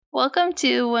Welcome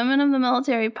to Women of the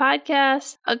Military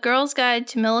Podcast, a girl's guide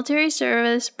to military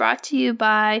service brought to you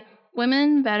by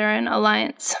Women Veteran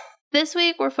Alliance. This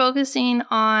week, we're focusing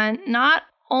on not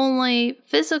only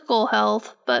physical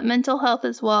health, but mental health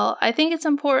as well. I think it's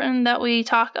important that we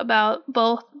talk about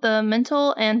both the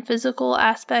mental and physical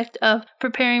aspect of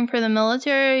preparing for the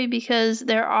military because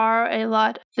there are a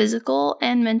lot of physical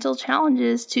and mental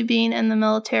challenges to being in the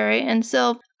military. And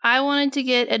so I wanted to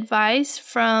get advice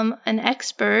from an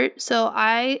expert. So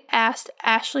I asked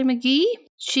Ashley McGee.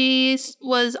 She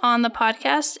was on the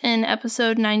podcast in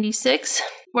episode 96,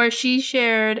 where she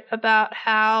shared about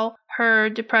how her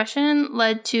depression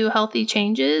led to healthy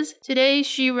changes. Today,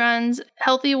 she runs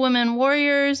Healthy Women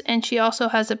Warriors, and she also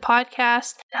has a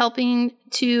podcast helping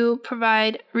to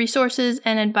provide resources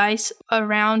and advice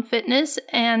around fitness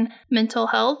and mental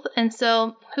health. And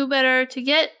so, who better to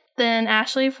get than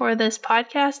Ashley for this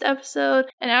podcast episode?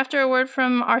 And after a word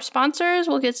from our sponsors,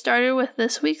 we'll get started with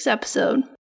this week's episode.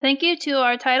 Thank you to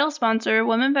our title sponsor,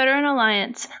 Women Veteran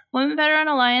Alliance. Women Veteran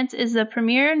Alliance is the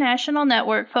premier national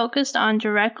network focused on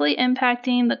directly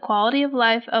impacting the quality of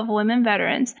life of women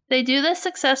veterans. They do this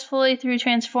successfully through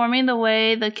transforming the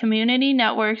way the community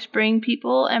networks bring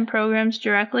people and programs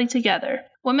directly together.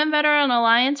 Women Veteran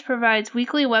Alliance provides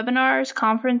weekly webinars,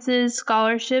 conferences,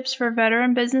 scholarships for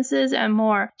veteran businesses, and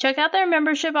more. Check out their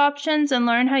membership options and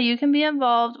learn how you can be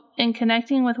involved in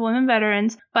connecting with women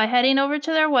veterans by heading over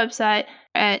to their website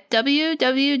at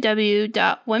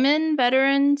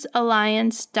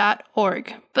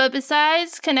www.womenveteransalliance.org. But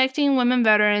besides connecting women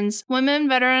veterans, Women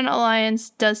Veteran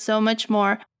Alliance does so much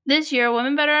more. This year,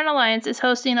 Women Veteran Alliance is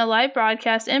hosting a live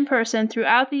broadcast in person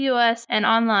throughout the U.S. and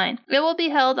online. It will be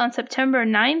held on September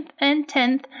 9th and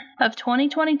 10th of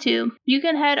 2022. You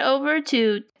can head over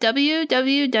to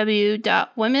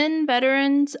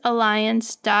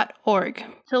www.womenveteransalliance.org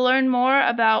to learn more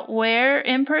about where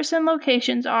in-person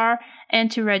locations are and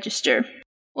to register.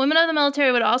 Women of the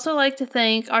Military would also like to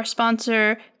thank our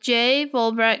sponsor, J.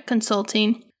 Volbrecht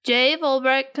Consulting. J.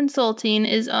 Volbrecht Consulting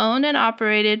is owned and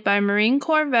operated by Marine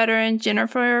Corps veteran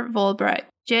Jennifer Volbrecht.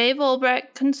 J.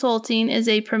 Volbrecht Consulting is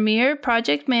a premier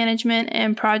project management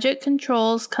and project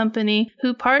controls company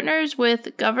who partners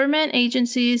with government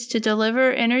agencies to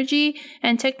deliver energy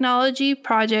and technology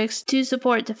projects to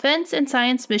support defense and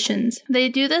science missions. They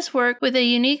do this work with a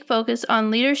unique focus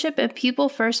on leadership and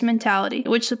people-first mentality,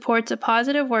 which supports a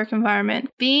positive work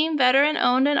environment. Being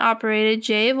veteran-owned and operated,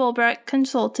 J. Volbrecht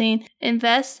Consulting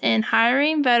invests in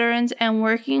hiring veterans and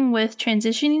working with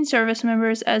transitioning service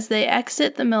members as they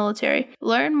exit the military.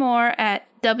 Learn more at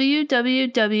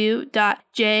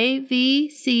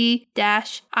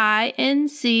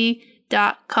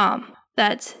www.jvc-inc.com.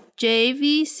 That's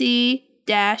jvc-inc.com.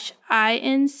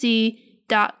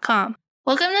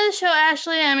 Welcome to the show,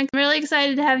 Ashley. I'm really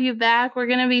excited to have you back. We're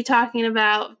going to be talking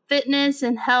about fitness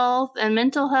and health and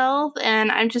mental health,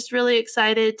 and I'm just really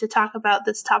excited to talk about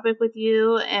this topic with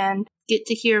you and get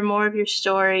to hear more of your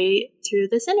story through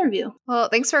this interview. Well,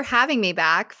 thanks for having me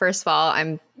back. First of all,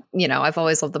 I've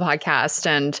always loved the podcast,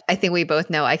 and I think we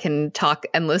both know I can talk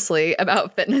endlessly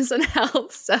about fitness and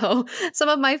health. So some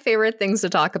of my favorite things to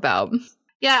talk about.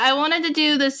 Yeah, I wanted to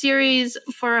do this series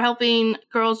for helping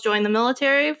girls join the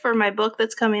military for my book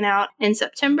that's coming out in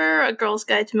September, A Girl's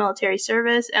Guide to Military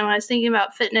Service. And when I was thinking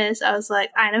about fitness, I was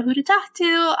like, I know who to talk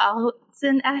to. I'll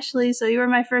send Ashley. So you were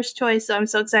my first choice. So I'm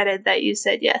so excited that you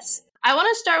said yes. I want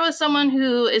to start with someone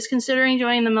who is considering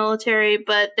joining the military,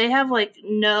 but they have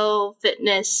no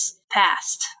fitness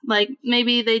past.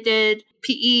 Maybe they did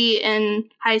PE in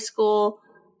high school,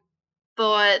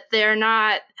 but they're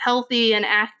not healthy and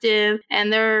active,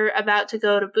 and they're about to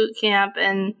go to boot camp,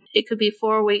 and it could be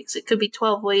 4 weeks, it could be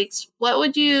 12 weeks. What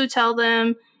would you tell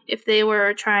them if they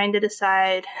were trying to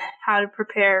decide how to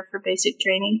prepare for basic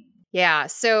training? Yeah,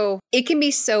 so it can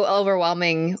be so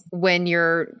overwhelming when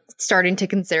you're starting to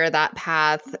consider that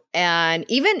path. And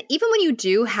even when you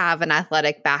do have an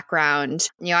athletic background,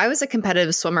 I was a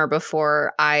competitive swimmer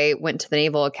before I went to the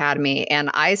Naval Academy, and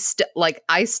I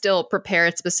still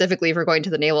prepared specifically for going to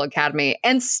the Naval Academy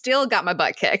and still got my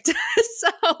butt kicked.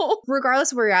 So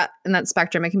regardless of where you're at in that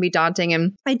spectrum, it can be daunting.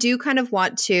 And I do kind of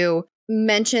want to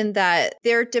mention that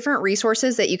there are different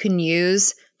resources that you can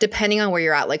use depending on where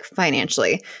you're at,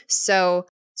 financially. So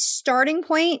starting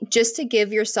point, just to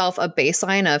give yourself a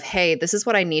baseline of, hey, this is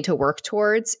what I need to work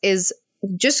towards, is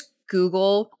just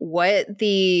Google what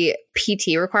the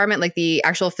PT requirement, the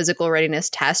actual physical readiness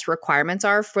test requirements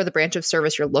are for the branch of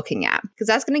service you're looking at. Because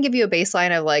that's going to give you a baseline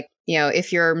of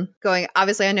if you're going,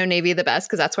 obviously I know Navy the best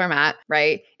because that's where I'm at,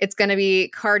 right? It's going to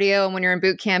be cardio. And when you're in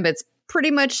boot camp, it's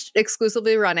pretty much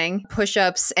exclusively running,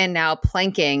 push-ups, and now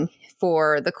planking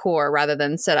for the core rather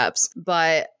than sit-ups.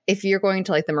 But if you're going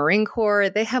to like the Marine Corps,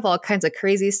 they have all kinds of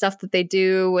crazy stuff that they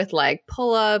do with like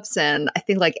pull-ups and I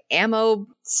think like ammo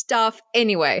stuff.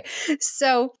 Anyway,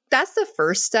 so that's the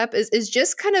first step is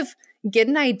just kind of get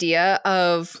an idea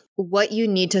of what you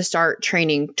need to start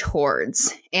training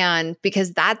towards. And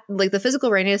because that, like the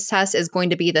physical readiness test is going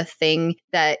to be the thing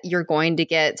that you're going to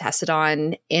get tested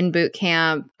on in boot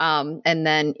camp, and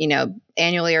then,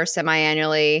 annually or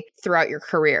semi-annually throughout your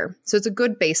career. So it's a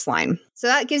good baseline. So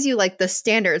that gives you like the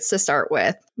standards to start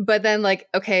with. But then like,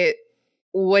 okay,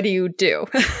 what do you do?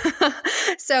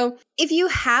 So if you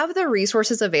have the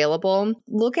resources available,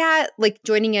 look at like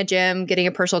joining a gym, getting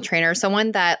a personal trainer,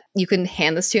 someone that you can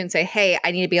hand this to and say, hey,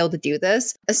 I need to be able to do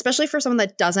this, especially for someone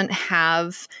that doesn't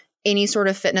have any sort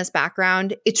of fitness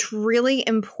background. It's really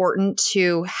important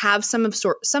to have some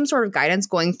sort of guidance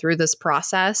going through this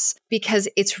process because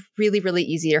it's really, really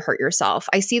easy to hurt yourself.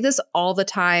 I see this all the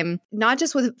time, not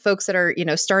just with folks that are,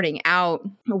 starting out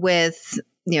with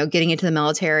getting into the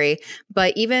military,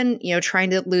 but even, trying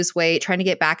to lose weight, trying to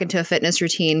get back into a fitness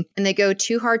routine, and they go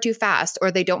too hard, too fast,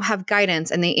 or they don't have guidance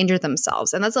and they injure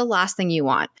themselves. And that's the last thing you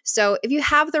want. So if you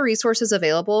have the resources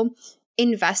available,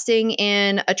 investing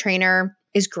in a trainer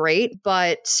is great,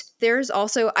 but there's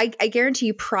also, I guarantee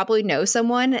you probably know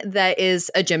someone that is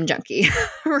a gym junkie,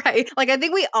 right? Like I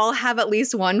think we all have at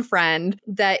least one friend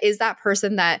that is that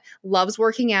person that loves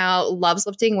working out, loves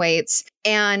lifting weights,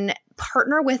 and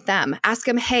partner with them. Ask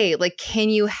them, hey, like, can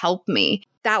you help me?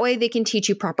 That way they can teach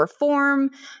you proper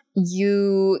form.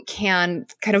 You can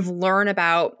kind of learn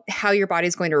about how your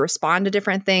body's going to respond to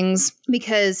different things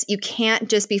because you can't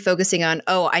just be focusing on,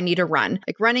 oh, I need to run.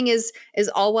 Like running is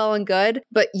all well and good,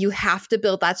 but you have to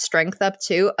build that strength up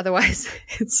too. Otherwise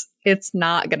it's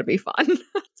not going to be fun.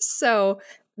 So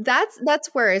that's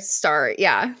where it starts.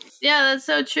 Yeah. Yeah, that's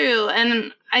so true.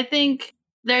 And I think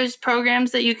there's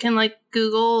programs that you can like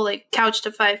Google, like Couch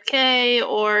to 5K,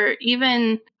 or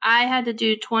even I had to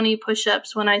do 20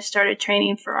 push-ups when I started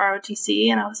training for ROTC.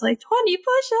 And I was like, 20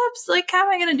 push-ups? Like, how am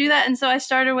I going to do that? And so I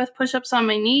started with push-ups on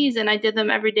my knees and I did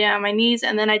them every day on my knees.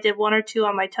 And then I did 1 or 2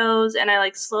 on my toes. And I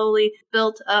like slowly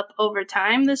built up over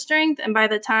time the strength. And by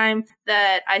the time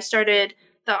that I started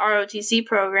the ROTC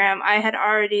program,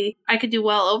 I could do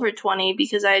well over 20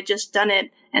 because I had just done it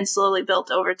and slowly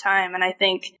built over time. And I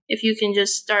think if you can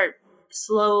just start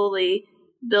slowly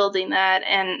building that,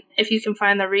 and if you can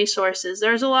find the resources,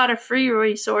 there's a lot of free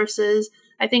resources.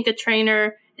 I think a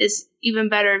trainer is even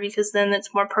better because then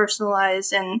it's more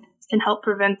personalized and can help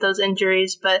prevent those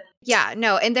injuries. But yeah,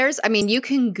 no. And you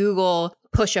can Google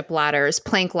push-up ladders,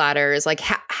 plank ladders, like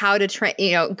how to train,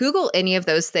 Google any of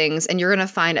those things and you're going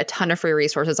to find a ton of free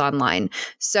resources online.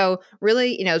 So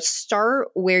really, start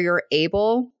where you're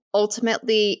able.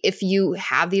 Ultimately, if you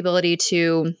have the ability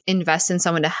to invest in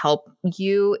someone to help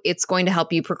you, it's going to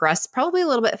help you progress probably a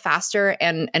little bit faster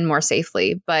and more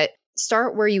safely, but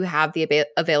start where you have the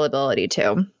availability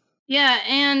to. Yeah.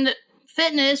 And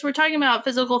fitness, we're talking about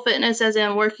physical fitness as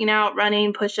in working out,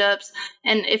 running, push-ups.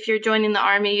 And if you're joining the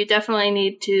Army, you definitely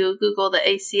need to Google the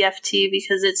ACFT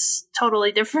because it's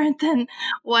totally different than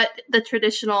what the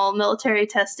traditional military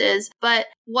test is. But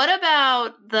what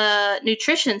about the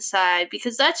nutrition side?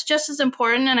 Because that's just as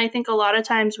important. And I think a lot of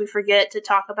times we forget to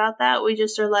talk about that. We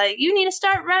just are like, you need to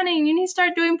start running, you need to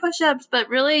start doing push-ups. But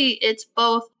really, it's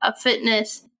both a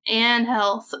fitness and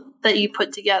health that you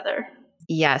put together.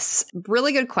 Yes,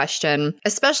 really good question,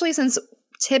 especially since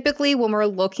typically when we're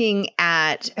looking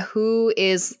at who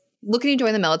is looking to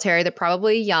join the military, they're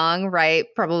probably young, right?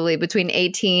 Probably between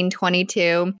 18,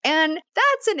 22. And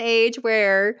that's an age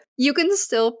where you can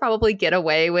still probably get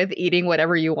away with eating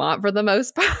whatever you want for the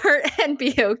most part and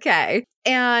be okay.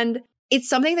 And it's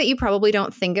something that you probably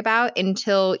don't think about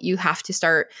until you have to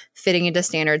start fitting into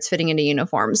standards, fitting into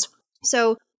uniforms.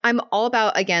 So I'm all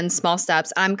about, again, small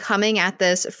steps. I'm coming at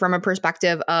this from a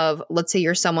perspective of, let's say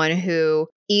you're someone who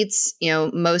eats,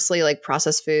 mostly like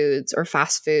processed foods or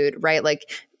fast food, right? Like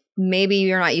maybe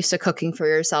you're not used to cooking for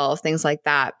yourself, things like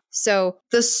that. So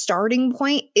the starting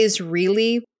point is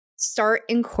really start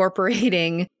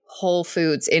incorporating whole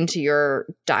foods into your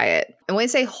diet. And when I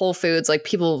say whole foods, like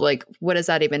people like, what does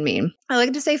that even mean? I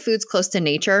like to say foods close to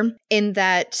nature in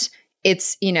that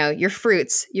it's, your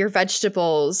fruits, your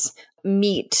vegetables,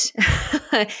 meat,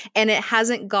 and it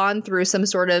hasn't gone through some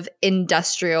sort of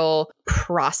industrial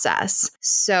process.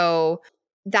 So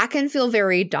that can feel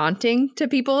very daunting to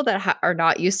people that are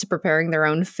not used to preparing their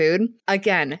own food.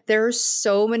 Again, there are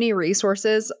so many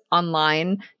resources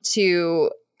online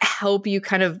to help you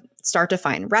kind of start to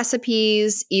find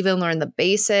recipes, even learn the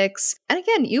basics. And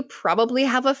again, you probably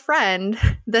have a friend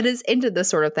that is into this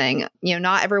sort of thing.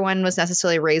 Not everyone was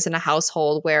necessarily raised in a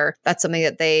household where that's something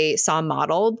that they saw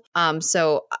modeled.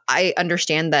 So I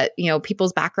understand that,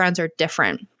 people's backgrounds are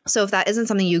different. So if that isn't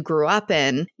something you grew up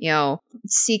in,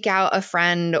 seek out a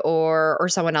friend or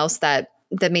someone else that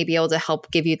may be able to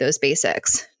help give you those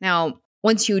basics. Now,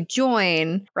 once you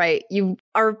join, right, you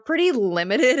are pretty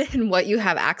limited in what you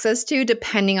have access to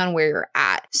depending on where you're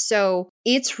at. So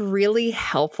it's really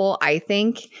helpful, I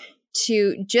think,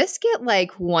 to just get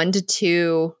like 1 to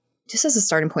 2, just as a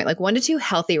starting point, like 1 to 2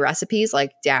 healthy recipes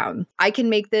like down. I can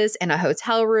make this in a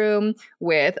hotel room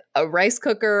with a rice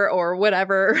cooker or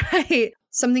whatever, right?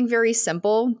 Something very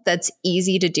simple that's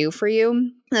easy to do for you.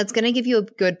 That's going to give you a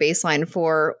good baseline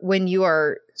for when you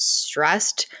are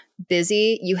stressed,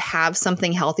 busy, you have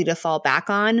something healthy to fall back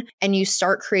on, and you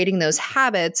start creating those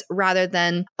habits rather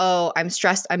than, oh, I'm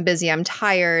stressed, I'm busy, I'm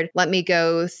tired, let me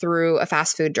go through a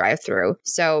fast food drive-through.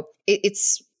 So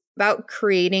it's about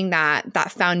creating that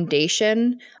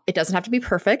foundation. It doesn't have to be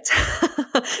perfect.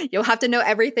 You'll have to know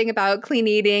everything about clean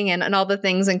eating and all the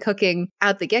things and cooking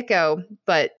out the get-go,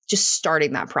 but just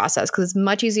starting that process, because it's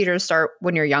much easier to start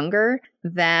when you're younger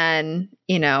than,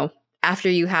 after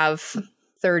you have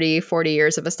 30, 40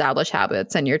 years of established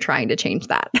habits and you're trying to change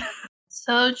that.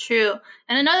 So true.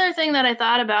 And another thing that I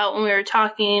thought about when we were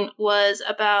talking was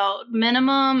about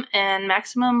minimum and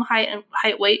maximum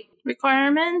height weight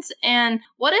requirements. And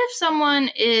what if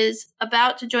someone is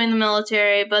about to join the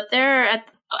military, but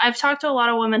I've talked to a lot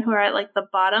of women who are at like the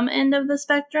bottom end of the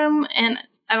spectrum, and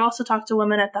I've also talked to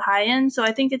women at the high end. So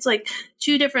I think it's like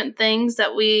two different things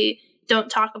that we don't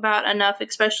talk about enough,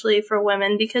 especially for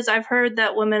women, because I've heard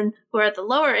that women who are at the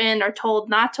lower end are told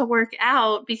not to work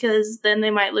out because then they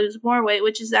might lose more weight,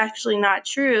 which is actually not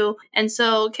true. And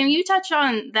so can you touch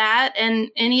on that and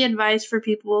any advice for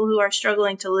people who are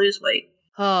struggling to lose weight?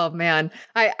 Oh man,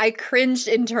 I cringed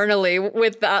internally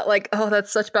with that. Like, oh,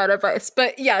 that's such bad advice.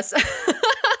 But yes.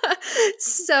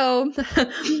 So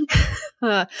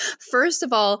first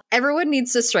of all, everyone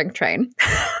needs to strength train.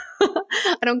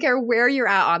 I don't care where you're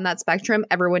at on that spectrum.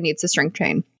 Everyone needs to strength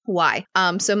train. Why?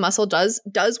 So muscle does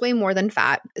weigh more than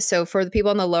fat. So for the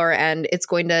people on the lower end, it's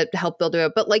going to help build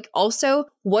it. But like also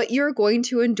what you're going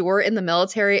to endure in the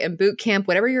military and boot camp,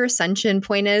 whatever your ascension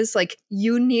point is, like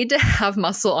you need to have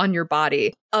muscle on your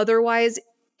body. Otherwise,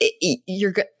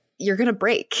 you're going to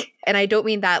break. And I don't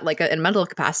mean that like in mental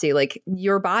capacity, like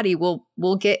your body will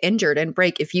get injured and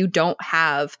break if you don't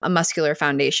have a muscular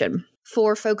foundation.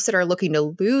 For folks that are looking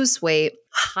to lose weight,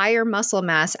 higher muscle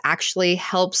mass actually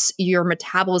helps your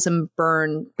metabolism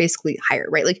burn basically higher,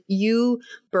 right? Like you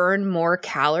burn more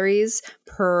calories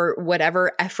per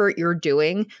whatever effort you're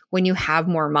doing when you have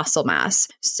more muscle mass.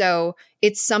 So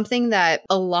it's something that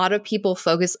a lot of people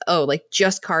focus, like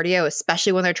just cardio,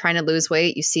 especially when they're trying to lose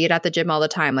weight. You see it at the gym all the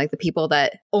time, like the people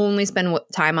that only spend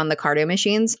time on the cardio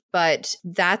machines, but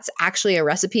that's actually a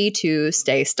recipe to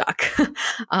stay stuck.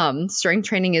 Strength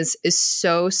training is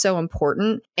so, so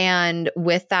important. And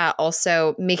with that,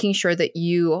 also making sure that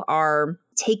you are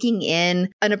taking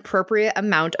in an appropriate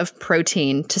amount of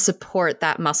protein to support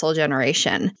that muscle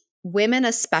generation. Women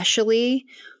especially,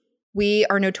 we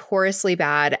are notoriously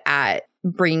bad at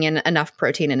bringing in enough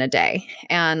protein in a day.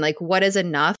 And like, what is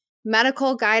enough?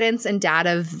 Medical guidance and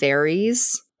data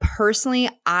varies. Personally,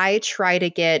 I try to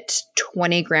get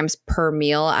 20 grams per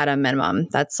meal at a minimum.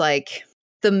 That's like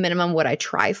the minimum what I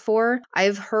try for.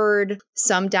 I've heard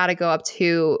some data go up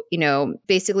to,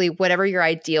 basically whatever your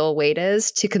ideal weight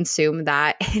is to consume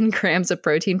that in grams of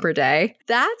protein per day.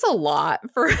 That's a lot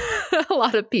for a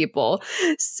lot of people.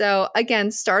 So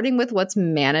again, starting with what's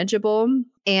manageable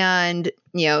and,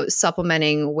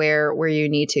 supplementing where you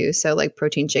need to. So like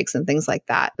protein shakes and things like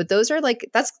that. But those are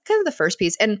that's kind of the first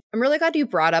piece. And I'm really glad you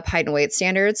brought up height and weight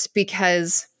standards,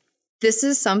 because this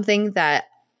is something that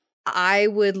I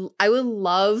would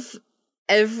love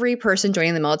every person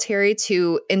joining the military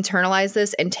to internalize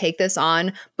this and take this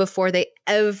on before they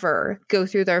ever go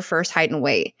through their first height and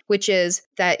weight, which is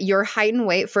that your height and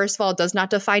weight, first of all, does not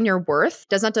define your worth,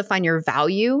 does not define your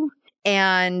value.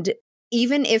 And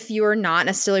even if you're not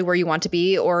necessarily where you want to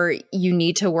be or you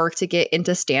need to work to get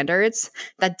into standards,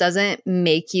 that doesn't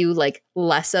make you like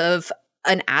less of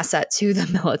an asset to the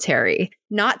military.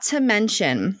 Not to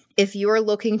mention, if you're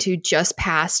looking to just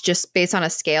pass just based on a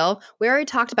scale, we already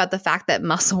talked about the fact that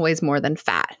muscle weighs more than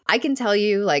fat. I can tell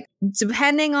you, like,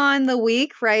 depending on the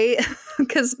week, right?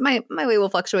 Because my weight will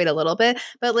fluctuate a little bit,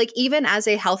 but like even as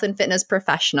a health and fitness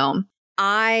professional,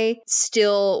 I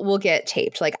still will get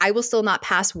taped. Like I will still not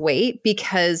pass weight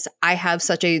because I have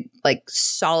such a like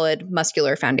solid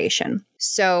muscular foundation.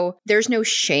 So there's no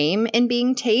shame in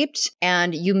being taped,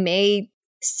 and you may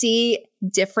see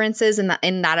differences in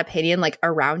that opinion like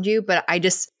around you, but I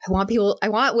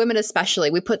want women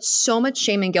especially, we put so much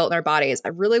shame and guilt in our bodies. I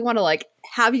really want to like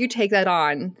have you take that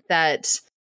on, that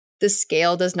the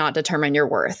scale does not determine your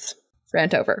worth.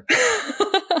 Rant over.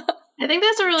 I think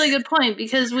that's a really good point,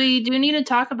 because we do need to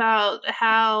talk about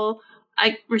how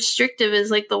restrictive is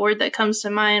like the word that comes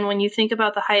to mind when you think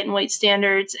about the height and weight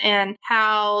standards, and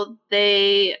how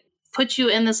they put you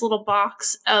in this little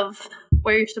box of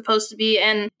where you're supposed to be,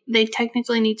 and they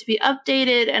technically need to be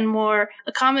updated and more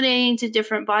accommodating to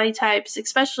different body types,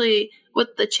 especially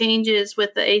with the changes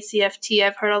with the ACFT.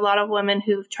 I've heard a lot of women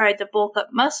who've tried to bulk up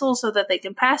muscle so that they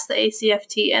can pass the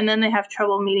ACFT, and then they have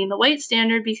trouble meeting the weight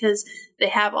standard because they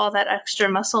have all that extra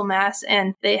muscle mass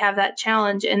and they have that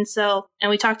challenge. And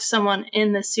we talked to someone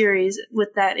in the series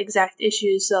with that exact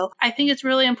issue. So I think it's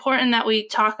really important that we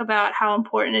talk about how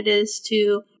important it is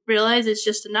to realize it's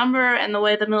just a number, and the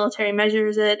way the military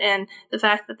measures it, and the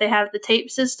fact that they have the tape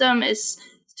system is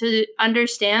to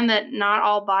understand that not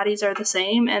all bodies are the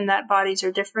same, and that bodies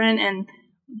are different, and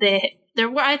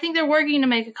I think they're working to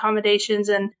make accommodations,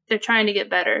 and they're trying to get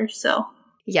better. So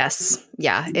yes,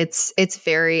 yeah, it's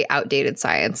very outdated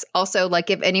science. Also, like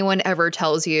if anyone ever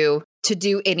tells you to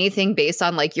do anything based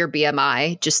on like your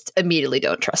BMI, just immediately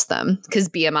don't trust them, because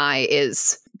BMI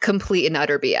is complete and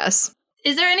utter BS.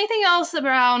 Is there anything else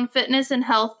around fitness and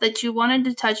health that you wanted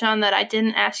to touch on that I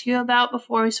didn't ask you about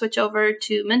before we switch over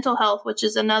to mental health, which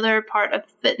is another part of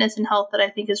fitness and health that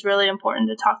I think is really important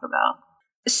to talk about?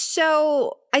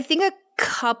 So I think a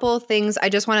couple things I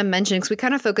just want to mention, because we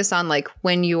kind of focus on like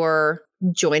when you're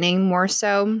joining more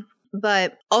so,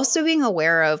 but also being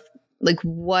aware of like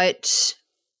what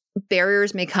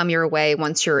barriers may come your way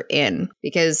once you're in,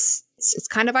 because it's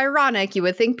kind of ironic. You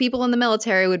would think people in the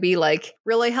military would be like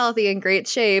really healthy and great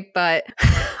shape, but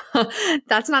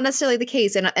that's not necessarily the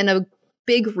case. And a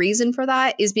big reason for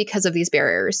that is because of these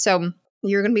barriers. So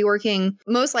you're going to be working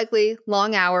most likely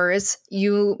long hours.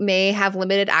 You may have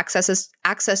limited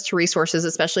access to resources,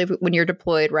 especially when you're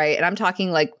deployed, right? And I'm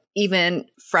talking like even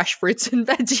fresh fruits and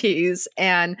veggies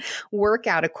and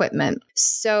workout equipment.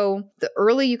 So the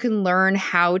early you can learn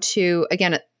how to,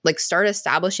 again, like start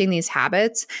establishing these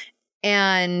habits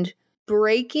and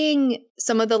breaking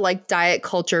some of the like diet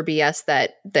culture BS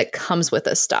that comes with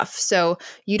this stuff. So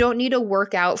you don't need to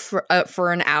work out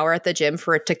for an hour at the gym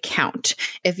for it to count.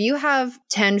 If you have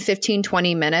 10, 15,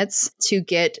 20 minutes to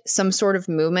get some sort of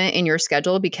movement in your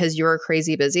schedule because you're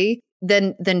crazy busy,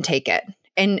 then take it.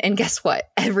 And guess what?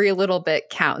 Every little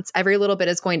bit counts. Every little bit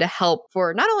is going to help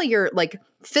for not only your like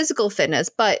physical fitness,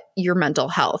 but your mental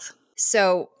health.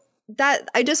 So that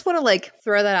I just want to like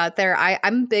throw that out there.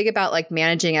 I'm big about like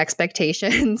managing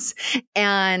expectations.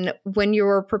 And when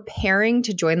you're preparing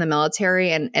to join the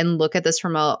military and look at this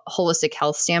from a holistic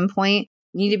health standpoint,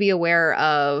 you need to be aware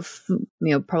of,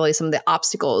 probably some of the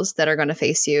obstacles that are going to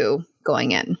face you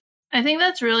going in. I think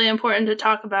that's really important to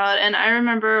talk about. And I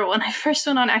remember when I first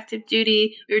went on active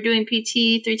duty, we were doing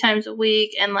PT 3 times a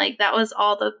week. And like, that was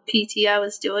all the PT I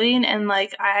was doing. And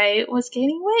like, I was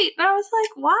gaining weight. And I was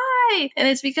like, why? And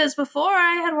it's because before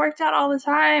I had worked out all the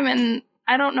time, and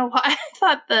I don't know why I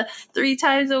thought the 3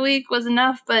 times a week was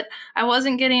enough, but I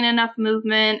wasn't getting enough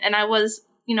movement, and I was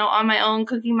on my own,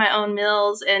 cooking my own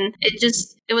meals, and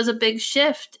it was a big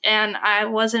shift, and I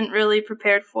wasn't really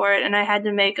prepared for it, and I had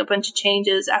to make a bunch of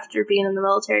changes after being in the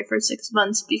military for 6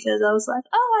 months, because I was like,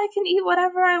 oh, I can eat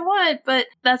whatever I want, but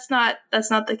that's not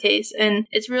the case. And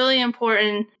it's really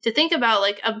important to think about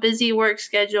like a busy work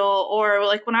schedule, or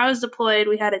like when I was deployed,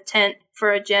 we had a tent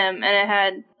for a gym, and it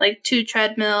had like 2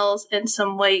 treadmills and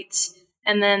some weights.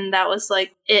 And then that was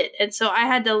like it. And so I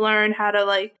had to learn how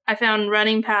to I found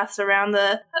running paths around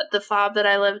the fob that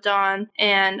I lived on,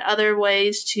 and other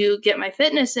ways to get my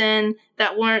fitness in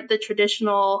that weren't the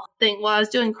traditional thing. Well, I was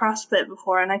doing CrossFit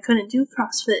before, and I couldn't do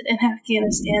CrossFit in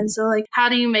Afghanistan. So how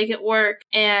do you make it work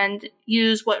and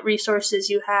use what resources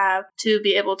you have to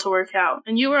be able to work out?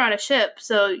 And you were on a ship,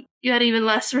 so you had even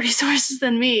less resources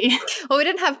than me. Well, we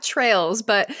didn't have trails,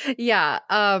 but yeah,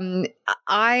 on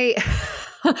my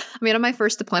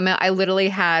first deployment, I literally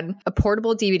had a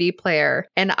portable DVD player,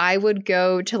 and I would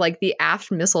go to the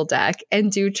aft missile deck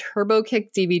and do turbo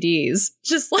kick DVDs,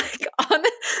 just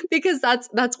because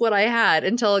that's what I had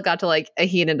until it got to a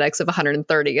heat index of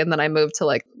 130, and then I moved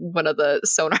to one of the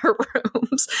sonar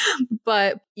rooms.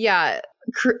 But yeah,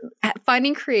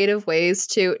 finding creative ways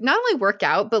to not only work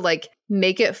out, but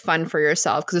make it fun for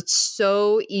yourself, because it's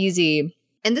so easy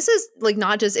and this is like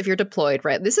not just if you're deployed,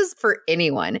 right? This is for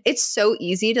anyone. It's so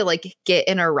easy to like get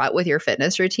in a rut with your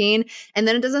fitness routine, and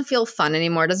then it doesn't feel fun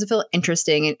anymore. It doesn't feel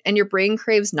interesting, and your brain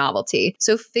craves novelty.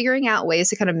 So figuring out ways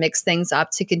to kind of mix things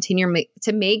up to continue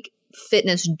to make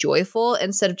fitness joyful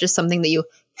instead of just something that you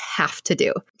have to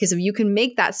do. Because if you can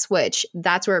make that switch,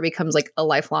 that's where it becomes like a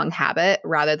lifelong habit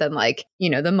rather than like, you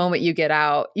know, the moment you get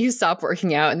out, you stop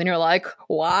working out and then you're like,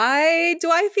 why do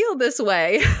I feel this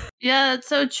way? Yeah, that's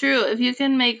so true. If you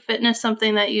can make fitness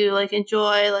something that you like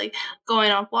enjoy, like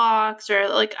going on walks or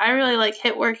like I really like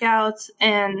HIIT workouts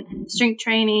and strength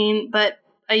training, but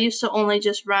I used to only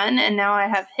just run, and now I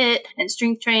have HIIT and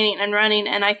strength training and running,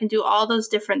 and I can do all those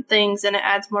different things, and it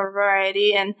adds more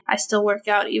variety, and I still work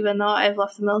out even though I've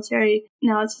left the military.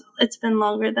 Now it's been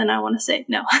longer than I want to say.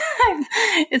 No,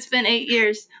 it's been 8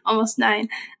 years, almost 9,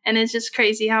 and it's just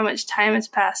crazy how much time has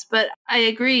passed. But I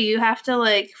agree, you have to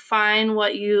like find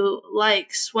what you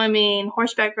like, swimming,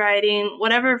 horseback riding,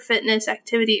 whatever fitness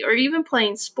activity, or even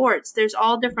playing sports. There's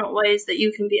all different ways that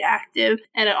you can be active,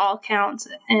 and it all counts.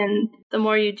 And the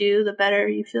more you do, the better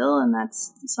you feel, and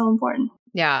that's so important.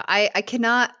 Yeah, I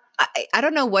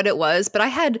don't know what it was, but I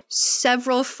had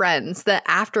several friends that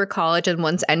after college and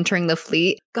once entering the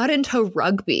fleet got into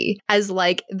rugby as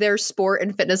like their sport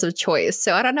and fitness of choice.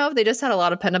 So I don't know if they just had a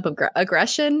lot of pent up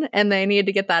aggression and they needed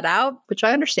to get that out, which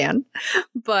I understand.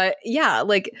 But yeah,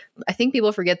 like I think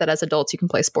people forget that as adults, you can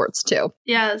play sports too.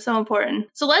 Yeah, it's so important.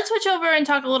 So let's switch over and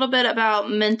talk a little bit about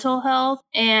mental health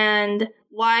and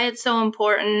why it's so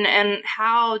important and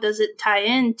how does it tie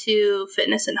into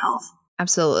fitness and health.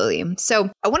 Absolutely.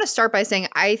 So I want to start by saying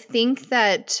I think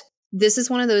that this is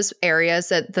one of those areas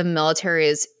that the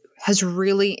military has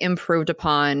really improved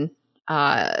upon,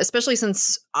 especially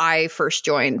since I first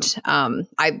joined.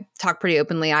 I talk pretty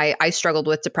openly. I struggled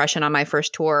with depression on my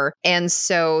first tour. And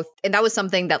that was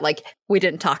something that like we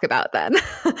didn't talk about then.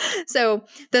 So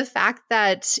the fact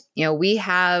that, you know, we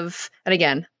have, and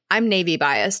again, I'm Navy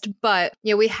biased, but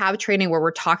you know, we have training where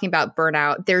we're talking about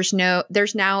burnout. There's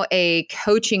now a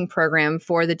coaching program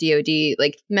for the DoD.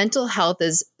 Like mental health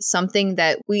is something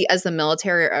that we as the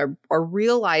military are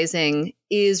realizing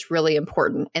is really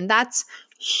important. And that's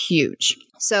huge.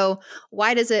 So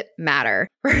why does it matter?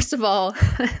 First of all,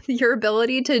 your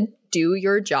ability to do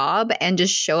your job and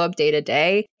just show up day to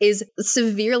day is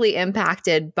severely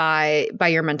impacted by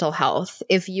your mental health.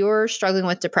 If you're struggling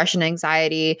with depression,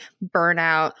 anxiety,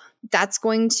 burnout, that's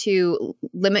going to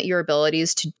limit your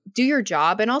abilities to do your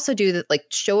job and also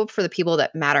show up for the people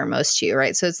that matter most to you,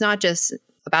 right? So it's not just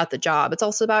about the job. It's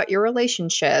also about your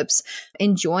relationships,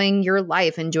 enjoying your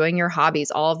life, enjoying your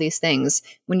hobbies, all of these things.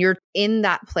 When you're in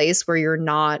that place where you're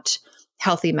not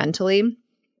healthy mentally,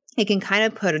 it can kind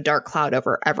of put a dark cloud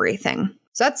over everything.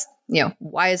 So that's, you know,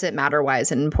 why does it matter? Why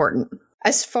is it important?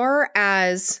 As far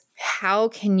as how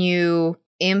can you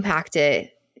impact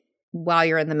it while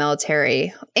you're in the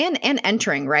military and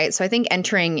entering, right? So I think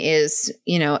entering is,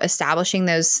 you know, establishing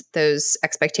those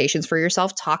expectations for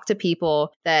yourself. Talk to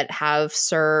people that have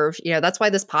served, you know, that's why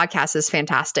this podcast is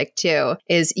fantastic too,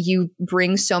 is you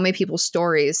bring so many people's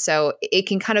stories. So it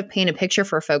can kind of paint a picture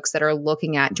for folks that are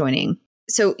looking at joining.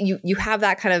 So you have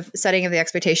that kind of setting of the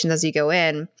expectations as you go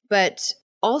in, but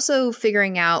also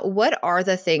figuring out what are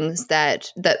the things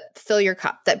that fill your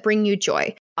cup, that bring you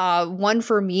joy. One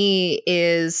for me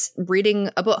is reading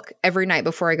a book every night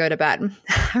before I go to bed.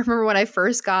 I remember when I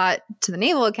first got to the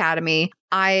Naval Academy,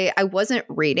 I wasn't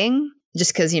reading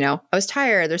just because, you know, I was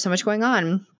tired. There's so much going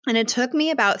on. And it took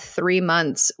me about 3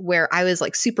 months where I was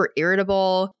like super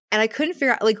irritable and I couldn't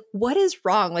figure out like, what is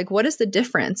wrong? Like, what is the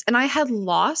difference? And I had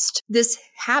lost this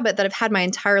habit that I've had my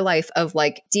entire life of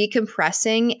like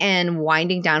decompressing and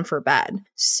winding down for bed.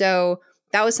 So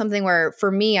that was something where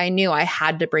for me, I knew I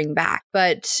had to bring back,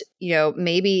 but you know,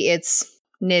 maybe it's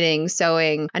knitting,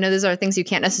 sewing. I know those are things you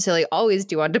can't necessarily always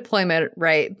do on deployment,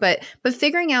 right? But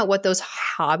figuring out what those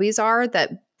hobbies are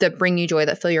that bring you joy,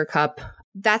 that fill your cup,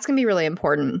 that's going to be really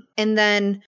important. And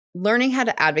then learning how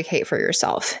to advocate for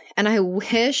yourself. And I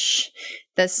wish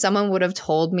that someone would have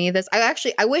told me this.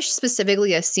 I wish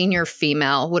specifically a senior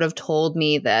female would have told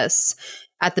me this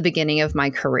at the beginning of my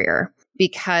career,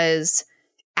 because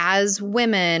as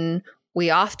women, we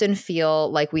often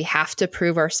feel like we have to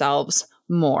prove ourselves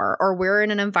more, or we're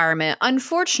in an environment,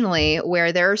 unfortunately,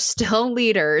 where there are still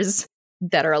leaders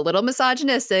that are a little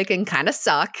misogynistic and kind of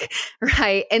suck,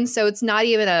 right? And so it's not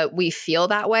even we feel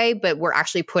that way, but we're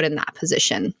actually put in that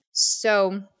position.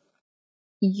 So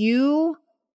you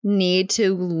need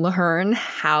to learn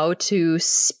how to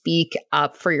speak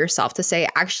up for yourself, to say,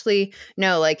 actually,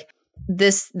 no, like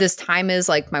this time is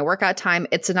like my workout time.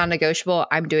 It's a non-negotiable.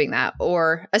 I'm doing that.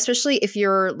 Or especially if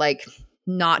you're like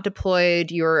not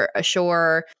deployed, you're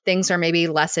ashore, things are maybe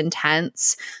less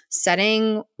intense,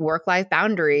 setting work-life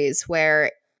boundaries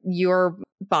where your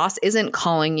boss isn't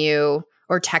calling you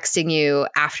or texting you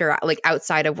after, like,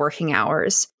 outside of working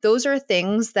hours. Those are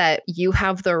things that you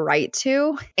have the right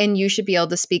to, and you should be able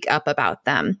to speak up about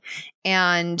them.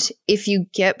 And if you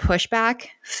get pushback,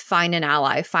 find an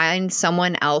ally, find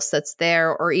someone else that's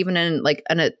there, or even in like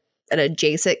an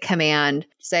adjacent command,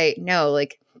 say, no,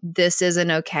 like, this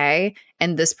isn't okay.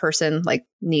 And this person like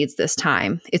needs this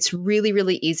time. It's really,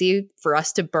 really easy for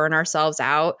us to burn ourselves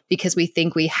out because we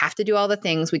think we have to do all the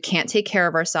things. We can't take care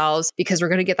of ourselves because we're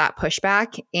going to get that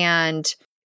pushback. And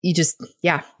you just,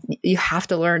 you have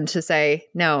to learn to say,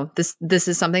 no, this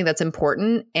is something that's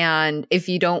important. And if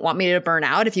you don't want me to burn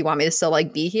out, if you want me to still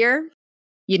like be here,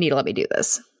 you need to let me do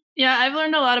this. Yeah, I've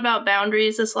learned a lot about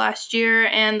boundaries this last year,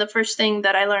 and the first thing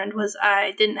that I learned was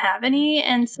I didn't have any,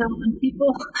 and so when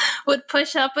people would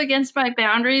push up against my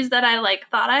boundaries that I like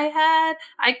thought I had,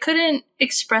 I couldn't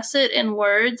express it in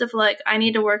words of like, I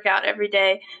need to work out every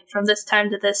day from this time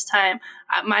to this time.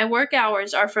 My work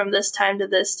hours are from this time to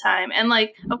this time. And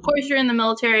like, of course you're in the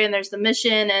military and there's the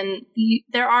mission, and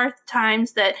there are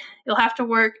times that you'll have to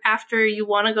work after you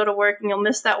want to go to work and you'll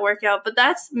miss that workout, but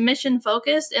that's mission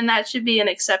focused and that should be an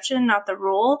exception, not the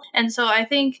rule. And so I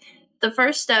think the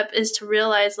first step is to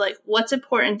realize like what's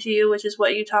important to you, which is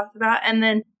what you talked about, and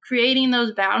then creating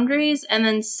those boundaries and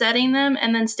then setting them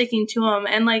and then sticking to them.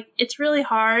 And like, it's really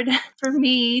hard for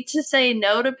me to say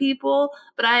no to people,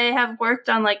 but I have worked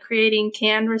on like creating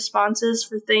canned responses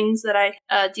for things that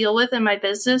I deal with in my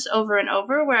business over and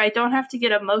over, where I don't have to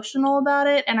get emotional about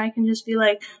it. And I can just be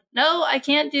like, no, I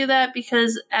can't do that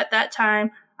because at that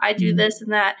time I do this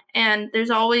and that. And there's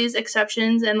always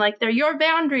exceptions, and like, they're your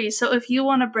boundaries. So if you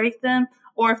want to break them,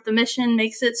 or if the mission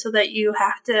makes it so that you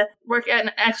have to work at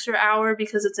an extra hour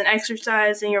because it's an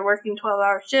exercise and you're working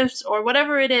 12-hour shifts or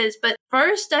whatever it is. But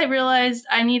first I realized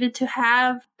I needed to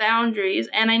have boundaries,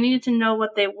 and I needed to know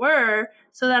what they were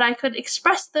so that I could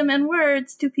express them in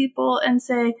words to people and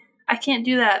say, I can't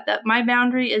do that. That my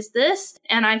boundary is this,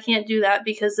 and I can't do that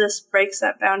because this breaks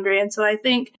that boundary. And so I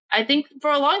think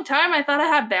for a long time, I thought I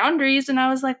had boundaries, and I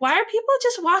was like, why are people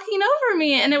just walking over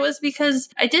me? And it was because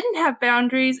I didn't have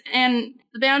boundaries, and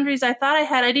the boundaries I thought I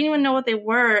had, I didn't even know what they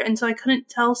were. And so I couldn't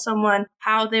tell someone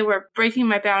how they were breaking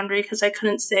my boundary because I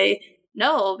couldn't say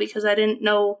no because I didn't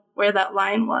know where that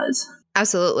line was.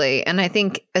 Absolutely. And I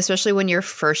think especially when you're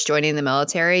first joining the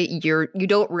military, you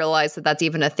don't realize that that's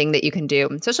even a thing that you can do,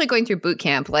 especially going through boot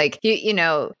camp. Like, you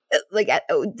know, like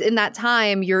in that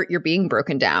time, you're being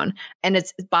broken down, and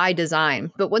it's by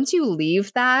design. But once you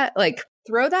leave that, like,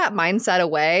 throw that mindset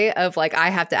away of like, I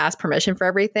have to ask permission for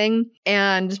everything.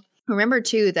 And remember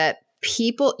too, that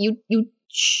people, you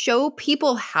show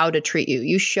people how to treat you.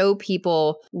 You show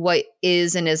people what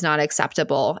is and is not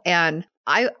acceptable. And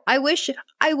I wish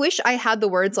I had the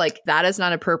words like, that is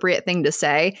not an appropriate thing to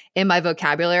say in my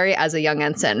vocabulary as a young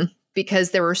ensign,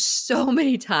 because there were so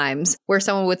many times where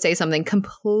someone would say something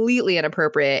completely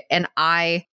inappropriate, and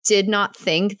I did not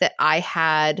think that I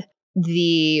had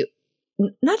the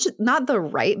not the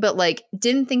right, but like,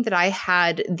 didn't think that I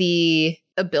had the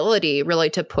ability really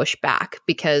to push back,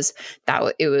 because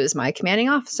it was my commanding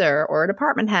officer or a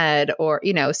department head or,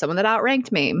 you know, someone that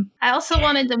outranked me. I also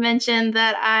wanted to mention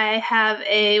that I have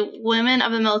a Women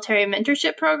of the Military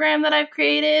mentorship program that I've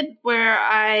created, where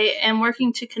I am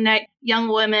working to connect young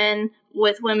women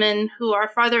with women who are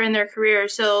farther in their career.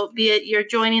 So be it you're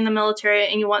joining the military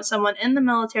and you want someone in the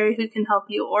military who can help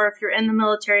you, or if you're in the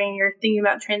military and you're thinking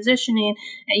about transitioning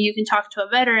and you can talk to a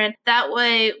veteran. That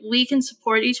way we can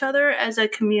support each other as a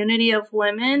community of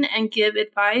women and give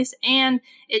advice. And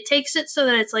it takes it so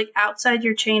that it's like outside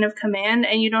your chain of command,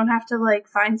 and you don't have to like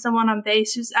find someone on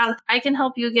base who's out. I can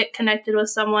help you get connected with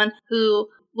someone who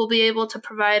will be able to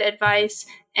provide advice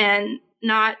and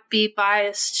not be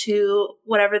biased to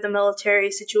whatever the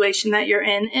military situation that you're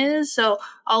in is. So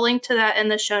I'll link to that in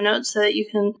the show notes so that you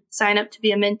can sign up to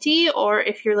be a mentee, or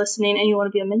if you're listening and you want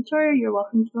to be a mentor, you're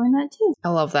welcome to join that too. I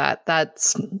love that.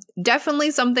 That's definitely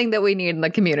something that we need in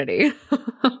the community.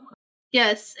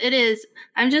 Yes, it is.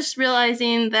 I'm just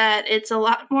realizing that it's a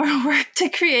lot more work to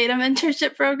create a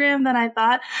mentorship program than I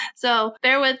thought. So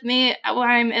bear with me.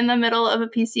 I'm in the middle of a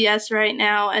PCS right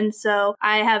now. And so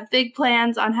I have big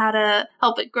plans on how to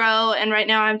help it grow. And right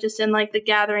now I'm just in like the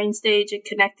gathering stage and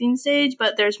connecting stage,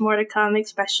 but there's more to come,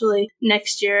 especially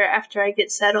next year after I get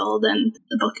settled and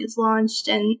the book is launched,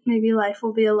 and maybe life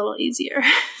will be a little easier.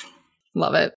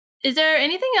 Love it. Is there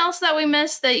anything else that we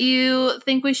missed that you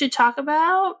think we should talk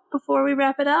about before we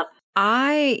wrap it up?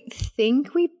 I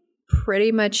think we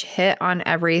pretty much hit on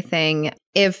everything.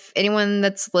 If anyone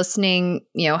that's listening,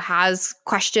 has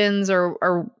questions or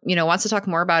wants to talk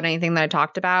more about anything that I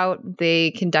talked about,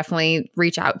 they can definitely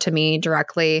reach out to me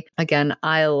directly. Again,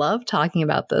 I love talking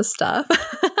about this stuff.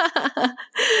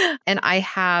 And I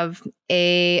have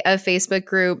a Facebook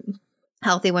group,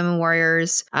 Healthy Women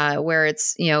Warriors, where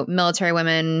it's, military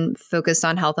women focused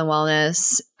on health and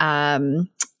wellness. I'm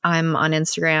on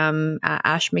Instagram at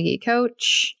Ash McGee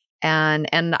Coach. And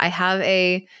I have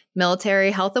a military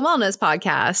health and wellness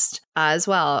podcast as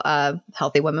well,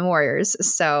 Healthy Women Warriors.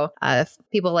 So if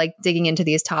people like digging into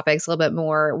these topics a little bit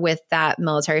more with that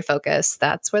military focus,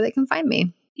 that's where they can find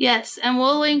me. Yes, and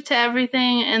we'll link to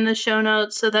everything in the show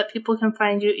notes so that people can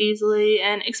find you easily.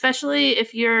 And especially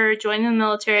if you're joining the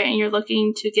military and you're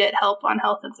looking to get help on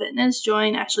health and fitness,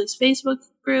 join Ashley's Facebook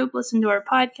group, listen to our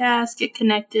podcast, get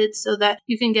connected so that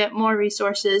you can get more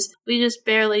resources. We just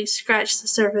barely scratched the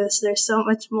surface. There's so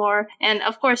much more. And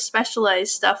of course,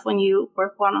 specialized stuff when you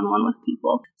work one-on-one with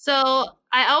people. So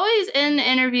I always end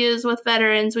interviews with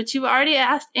veterans, which you've already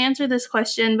answered this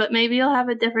question, but maybe you'll have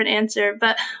a different answer.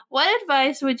 But what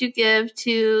advice would you give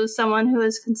to someone who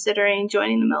is considering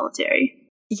joining the military?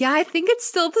 Yeah, I think it's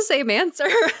still the same answer.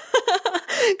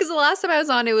 Because the last time I was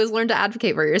on, it was learn to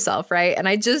advocate for yourself, right? And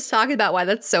I just talked about why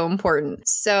that's so important.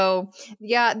 So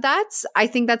yeah, I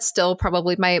think that's still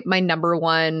probably my number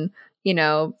one,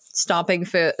 stomping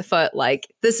foot,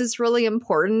 like this is really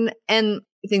important. And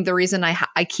I think the reason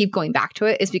I keep going back to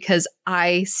it is because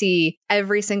I see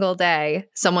every single day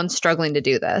someone struggling to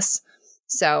do this.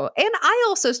 So, and I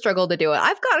also struggle to do it.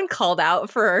 I've gotten called out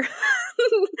for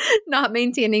not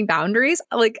maintaining boundaries.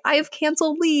 Like I've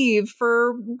canceled leave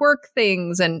for work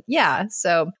things. And yeah,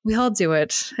 so we all do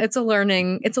it. It's a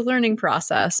learning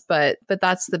process, but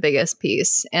that's the biggest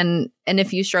piece. And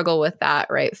if you struggle with that,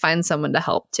 right, find someone to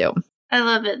help too. I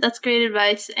love it. That's great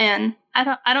advice. And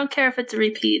I don't care if it's a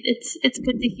repeat. It's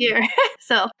good to hear.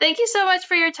 So thank you so much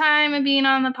for your time and being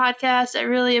on the podcast. I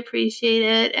really appreciate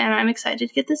it. And I'm excited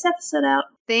to get this episode out.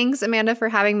 Thanks, Amanda, for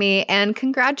having me. And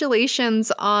congratulations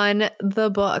on the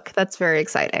book. That's very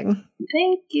exciting.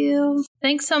 Thank you.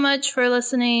 Thanks so much for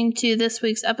listening to this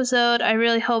week's episode. I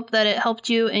really hope that it helped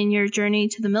you in your journey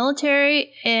to the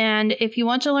military. And if you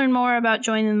want to learn more about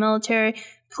joining the military,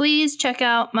 please check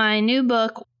out my new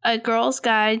book, A Girl's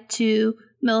Guide to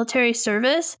Military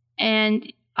Service,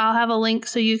 and I'll have a link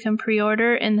so you can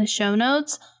pre-order in the show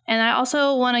notes. And I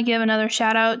also want to give another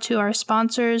shout out to our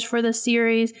sponsors for the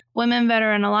series, Women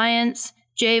Veteran Alliance,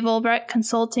 Jay Volbrecht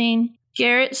Consulting,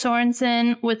 Garrett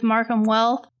Sorensen with Markham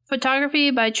Wealth,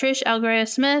 photography by Trish Algrea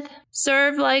Smith,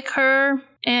 Serve Like Her,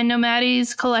 and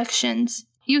Nomades Collections.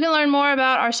 You can learn more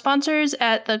about our sponsors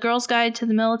at the Girl's Guide to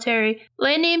the Military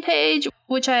landing page,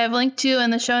 which I have linked to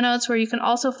in the show notes, where you can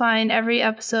also find every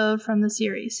episode from the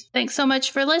series. Thanks so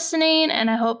much for listening, and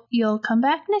I hope you'll come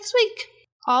back next week.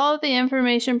 All of the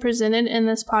information presented in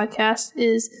this podcast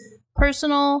is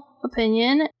personal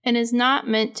opinion and is not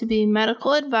meant to be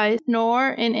medical advice, nor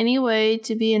in any way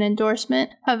to be an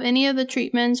endorsement of any of the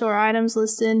treatments or items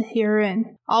listed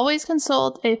herein. Always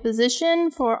consult a physician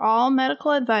for all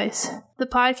medical advice. The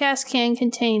podcast can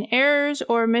contain errors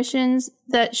or omissions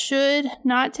that should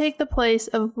not take the place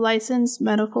of licensed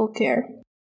medical care.